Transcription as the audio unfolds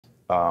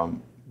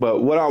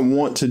But what I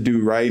want to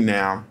do right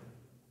now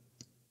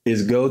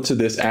is go to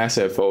this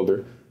asset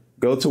folder,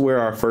 go to where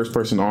our first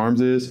person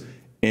arms is.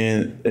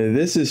 And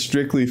this is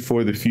strictly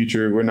for the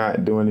future. We're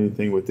not doing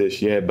anything with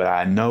this yet, but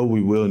I know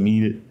we will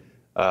need it.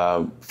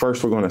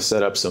 First, we're going to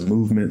set up some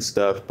movement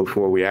stuff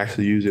before we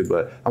actually use it,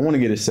 but I want to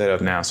get it set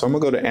up now. So I'm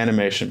going to go to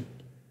animation.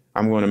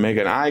 I'm going to make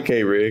an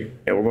IK rig,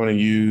 and we're going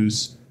to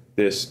use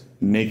this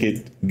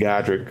naked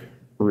Godric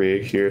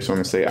rig here. So I'm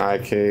going to say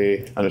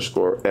IK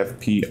underscore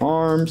FP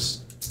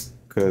arms,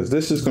 because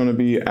this is going to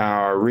be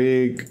our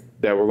rig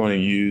that we're going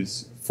to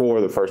use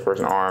for the first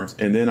person arms.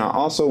 And then I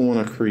also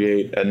want to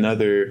create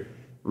another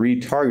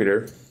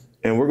retargeter,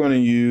 and we're going to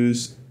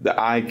use the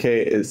IK.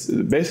 Is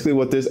basically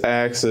what this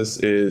asks us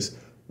is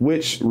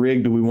which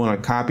rig do we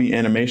want to copy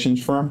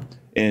animations from.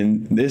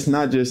 And it's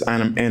not just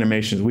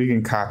animations. We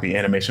can copy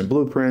animation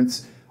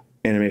blueprints,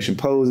 animation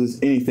poses,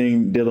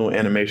 anything dealing with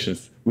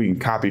animations we can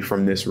copy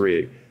from this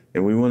rig.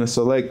 And we want to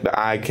select the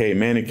IK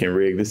mannequin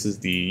rig. This is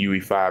the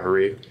UE5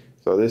 rig.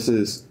 So this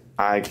is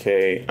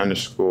IK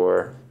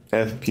underscore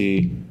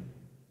FP,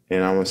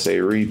 and I'm going to say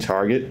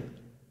retarget.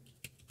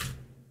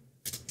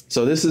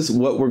 So this is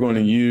what we're going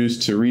to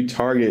use to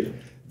retarget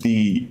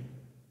the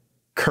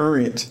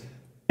current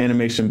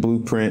animation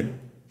blueprint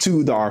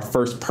to our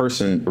first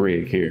person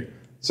rig here.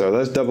 So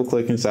let's double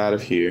click inside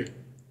of here.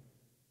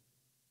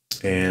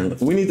 And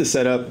we need to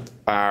set up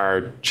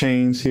our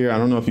chains here. I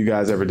don't know if you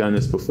guys ever done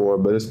this before,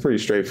 but it's pretty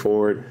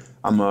straightforward.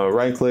 I'm gonna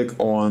right click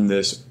on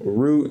this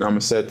root. And I'm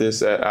gonna set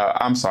this at,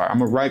 I'm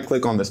gonna right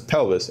click on this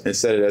pelvis and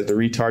set it as the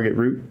retarget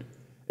root.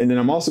 And then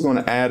I'm also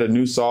gonna add a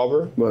new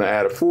solver. I'm gonna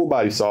add a full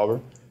body solver.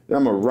 Then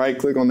I'm gonna right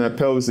click on that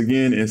pelvis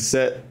again and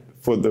set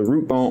for the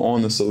root bone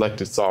on the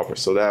selected solver.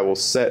 So that will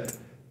set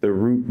the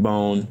root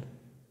bone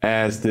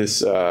as this,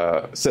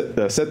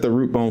 set the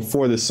root bone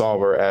for this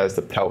solver as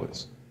the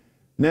pelvis.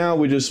 Now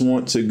we just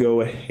want to go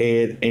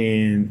ahead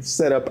and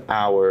set up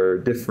our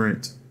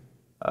different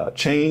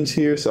chains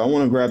here. So I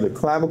want to grab the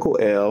clavicle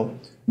L,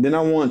 then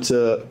I want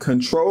to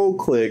control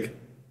click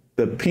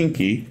the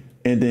pinky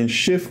and then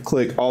shift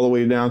click all the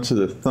way down to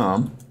the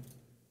thumb.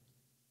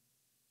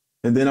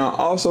 And then I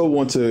also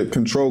want to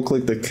control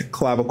click the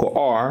clavicle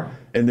R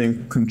and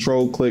then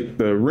control click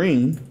the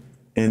ring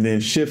and then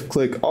shift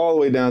click all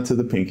the way down to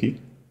the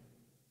pinky.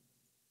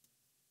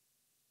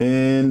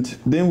 And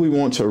then we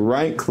want to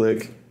right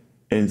click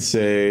and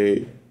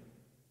say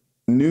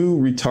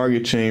new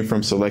retarget chain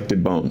from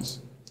selected bones.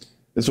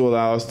 This will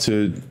allow us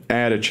to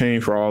add a chain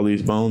for all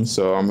these bones.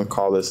 So I'm gonna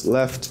call this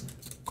left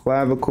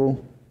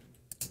clavicle.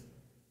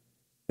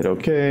 Hit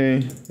OK,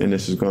 and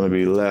this is gonna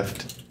be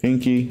left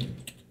pinky.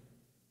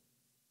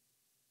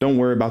 Don't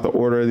worry about the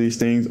order of these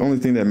things. Only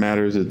thing that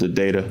matters is the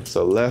data.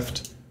 So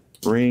left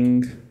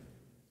ring,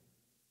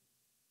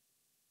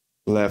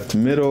 left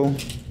middle,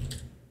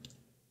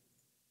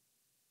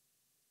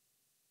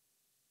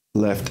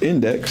 left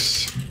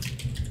index,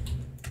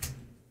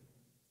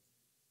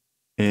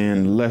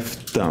 and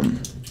left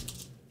thumb.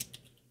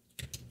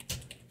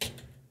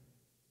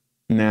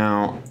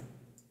 Now,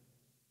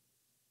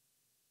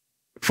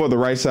 for the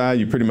right side,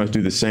 you pretty much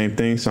do the same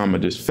thing. So I'm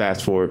gonna just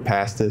fast forward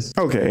past this.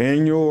 Okay,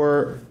 and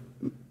your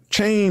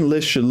chain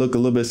list should look a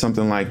little bit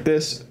something like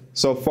this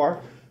so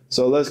far.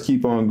 So let's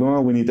keep on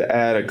going. We need to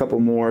add a couple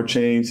more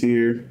chains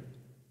here.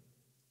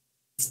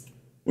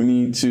 We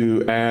need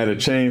to add a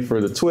chain for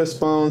the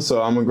twist bone.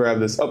 So I'm gonna grab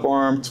this upper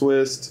arm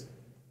twist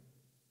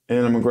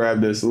and I'm gonna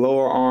grab this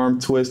lower arm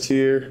twist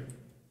here.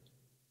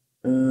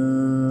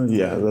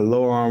 Yeah, the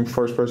lower arm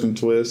first person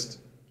twist.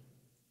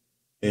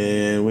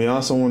 And we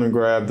also want to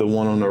grab the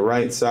one on the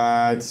right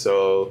side.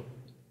 So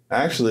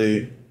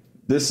actually,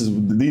 these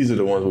are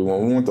the ones we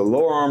want. We want the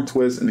lower arm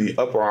twist and the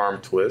upper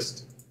arm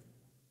twist.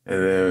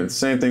 And then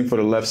same thing for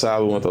the left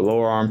side. We want the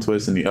lower arm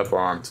twist and the upper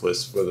arm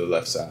twist for the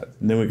left side.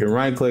 And then we can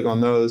right click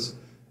on those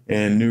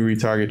and new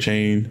retarget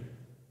chain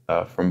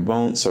from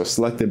bones, so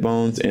selected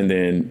bones. And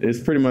then it's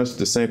pretty much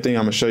the same thing.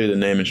 I'm gonna show you the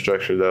naming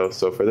structure though.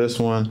 So for this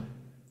one,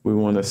 we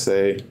want to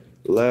say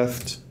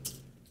left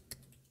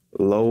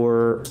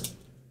lower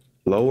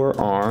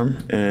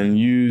arm and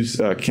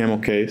use camel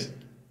case,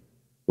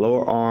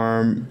 lower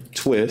arm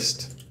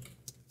twist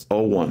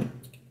 01.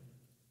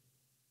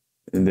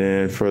 And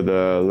then for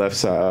the left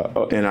side,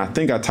 and I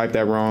think I typed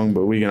that wrong,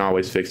 but we can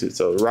always fix it.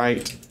 So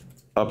right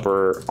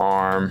upper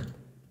arm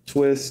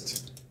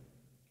twist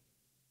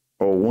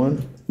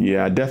 01.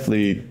 Yeah, I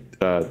definitely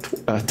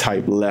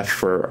type left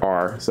for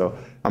R. So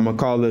I'm gonna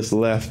call this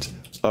left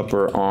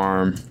upper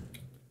arm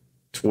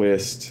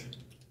twist.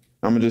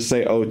 I'm gonna just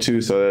say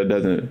 02 so that it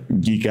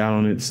doesn't geek out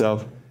on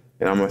itself.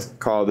 And I'm gonna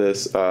call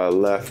this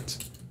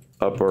left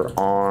upper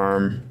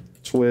arm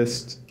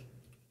twist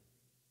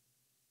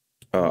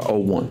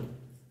 01.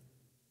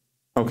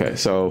 Okay,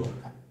 so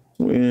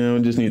we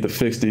just need to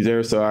fix these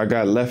there. So I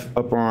got left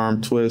upper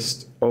arm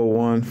twist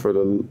 01 for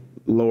the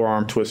lower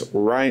arm twist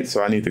right.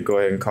 So I need to go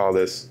ahead and call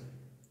this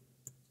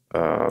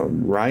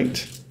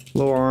right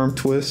lower arm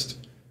twist.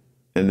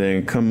 And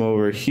then come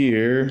over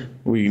here,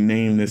 we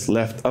name this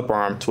left upper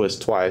arm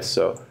twist twice.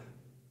 So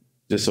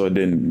just so it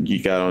didn't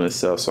geek out on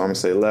itself. So I'm gonna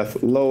say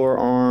left lower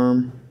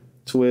arm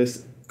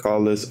twist,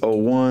 call this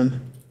 01,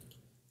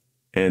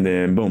 and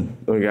then boom,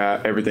 we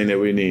got everything that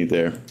we need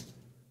there.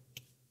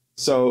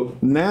 So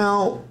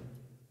now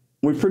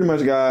we pretty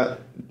much got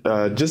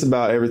just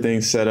about everything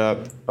set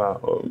up.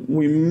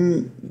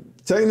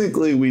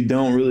 Technically, we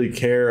don't really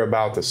care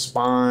about the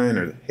spine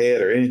or the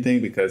head or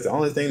anything, because the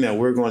only thing that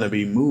we're going to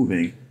be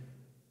moving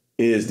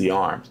is the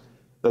arms.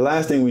 The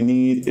last thing we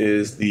need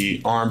is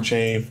the arm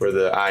chain for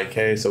the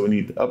IK. So we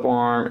need the upper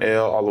arm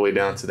L all the way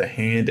down to the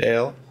hand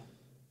L.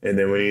 And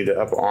then we need the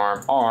upper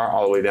arm R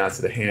all the way down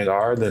to the hand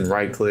R. Then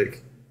right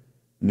click,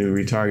 new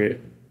retarget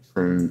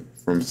from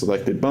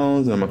selected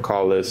bones. And I'm gonna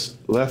call this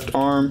left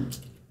arm.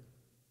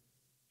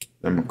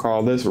 I'm gonna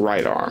call this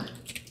right arm.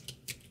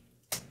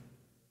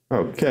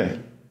 Okay,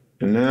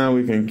 and now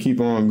we can keep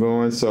on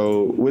going.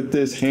 So with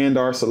this hand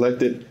R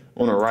selected, I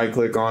want to right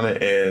click on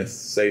it and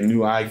say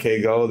new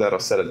IK go. That'll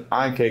set an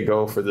IK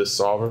go for this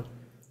solver.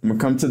 I'm gonna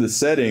come to the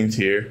settings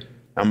here.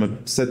 I'm gonna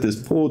set this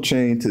pull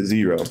chain to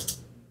 0.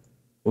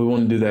 We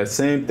want to do that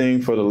same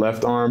thing for the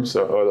left arm,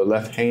 or the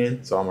left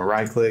hand. So I'm gonna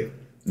right click,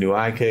 new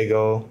IK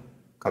go,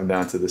 come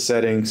down to the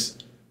settings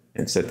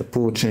and set the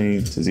pull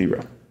chain to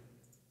 0.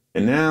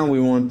 And now we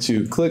want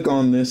to click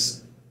on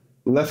this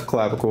left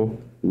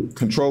clavicle,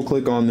 control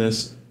click on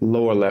this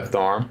lower left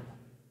arm,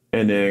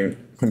 and then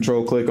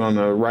control click on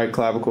the right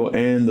clavicle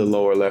and the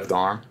lower left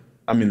arm.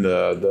 I mean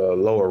the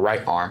lower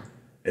right arm,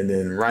 and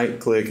then right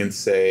click and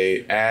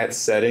say add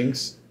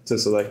settings to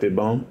selected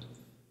bone.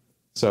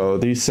 So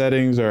these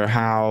settings are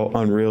how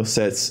Unreal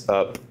sets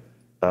up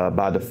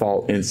by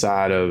default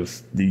inside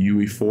of the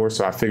UE4.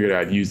 So I figured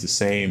I'd use the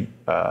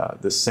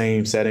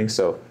same settings.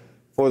 So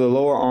for the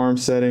lower arm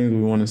settings,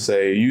 we want to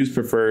say use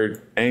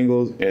preferred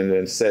angles and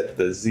then set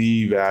the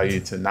Z value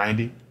to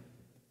 90.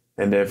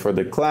 And then for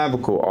the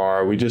clavicle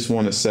R, we just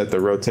want to set the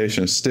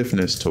rotation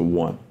stiffness to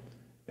 1.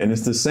 And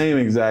it's the same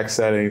exact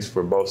settings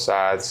for both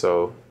sides.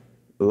 So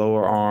the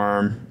lower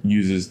arm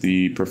uses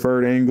the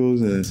preferred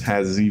angles and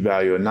has a Z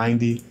value of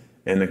 90.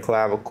 And the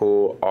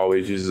clavicle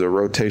always uses a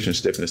rotation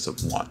stiffness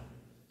of 1.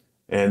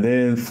 And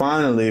then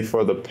finally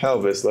for the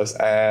pelvis, let's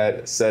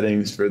add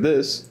settings for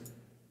this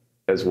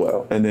as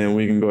well. And then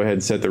we can go ahead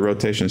and set the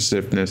rotation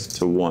stiffness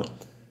to 1.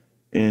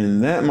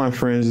 And that, my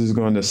friends, is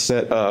going to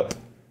set up,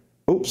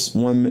 oops,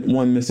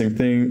 one missing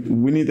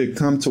thing. We need to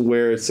come to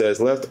where it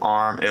says left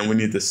arm, and we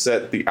need to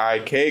set the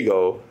IK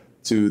go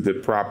to the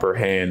proper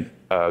hand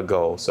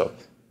go. So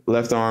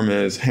left arm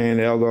is hand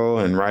L go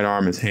and right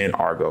arm is hand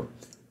R go.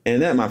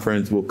 And that, my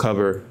friends, will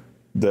cover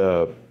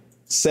the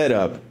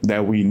setup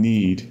that we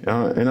need.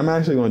 And I'm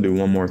actually going to do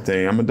one more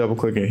thing. I'm going to double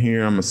click in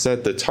here. I'm going to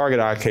set the target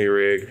IK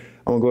rig.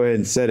 I'm going to go ahead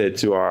and set it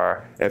to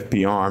our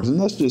FP arms. And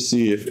let's just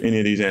see if any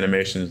of these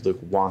animations look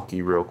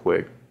wonky real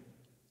quick.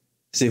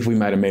 See if we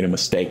might have made a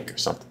mistake or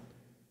something.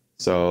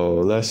 So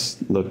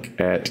let's look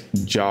at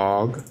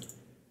jog.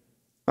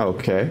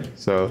 Okay,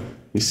 so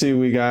you see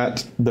we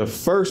got the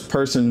first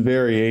person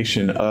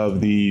variation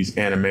of these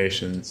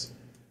animations,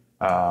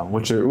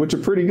 which are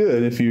pretty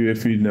good if you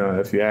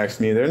ask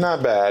me. They're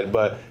not bad,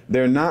 but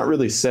they're not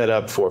really set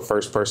up for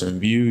first person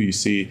view. You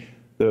see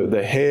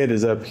the head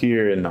is up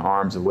here and the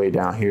arms are way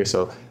down here,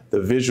 so the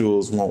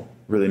visuals won't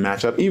really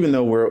match up. Even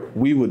though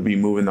we would be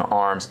moving the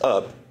arms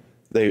up,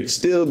 they'd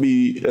still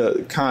be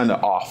kind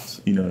of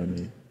off, you know what I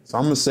mean? So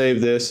I'm gonna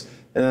save this,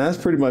 and that's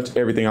pretty much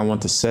everything I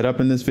want to set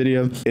up in this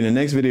video. In the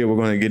next video, we're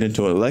going to get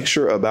into a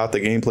lecture about the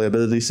gameplay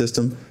ability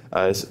system.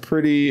 It's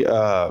pretty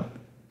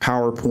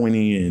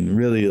PowerPointy and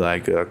really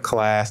like a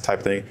class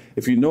type thing.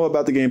 If you know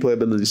about the gameplay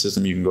ability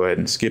system, you can go ahead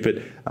and skip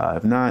it.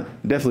 If not,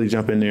 definitely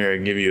jump in there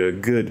and give you a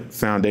good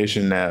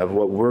foundation of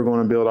what we're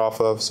going to build off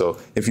of. So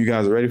if you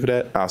guys are ready for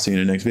that, I'll see you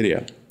in the next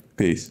video.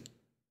 Peace.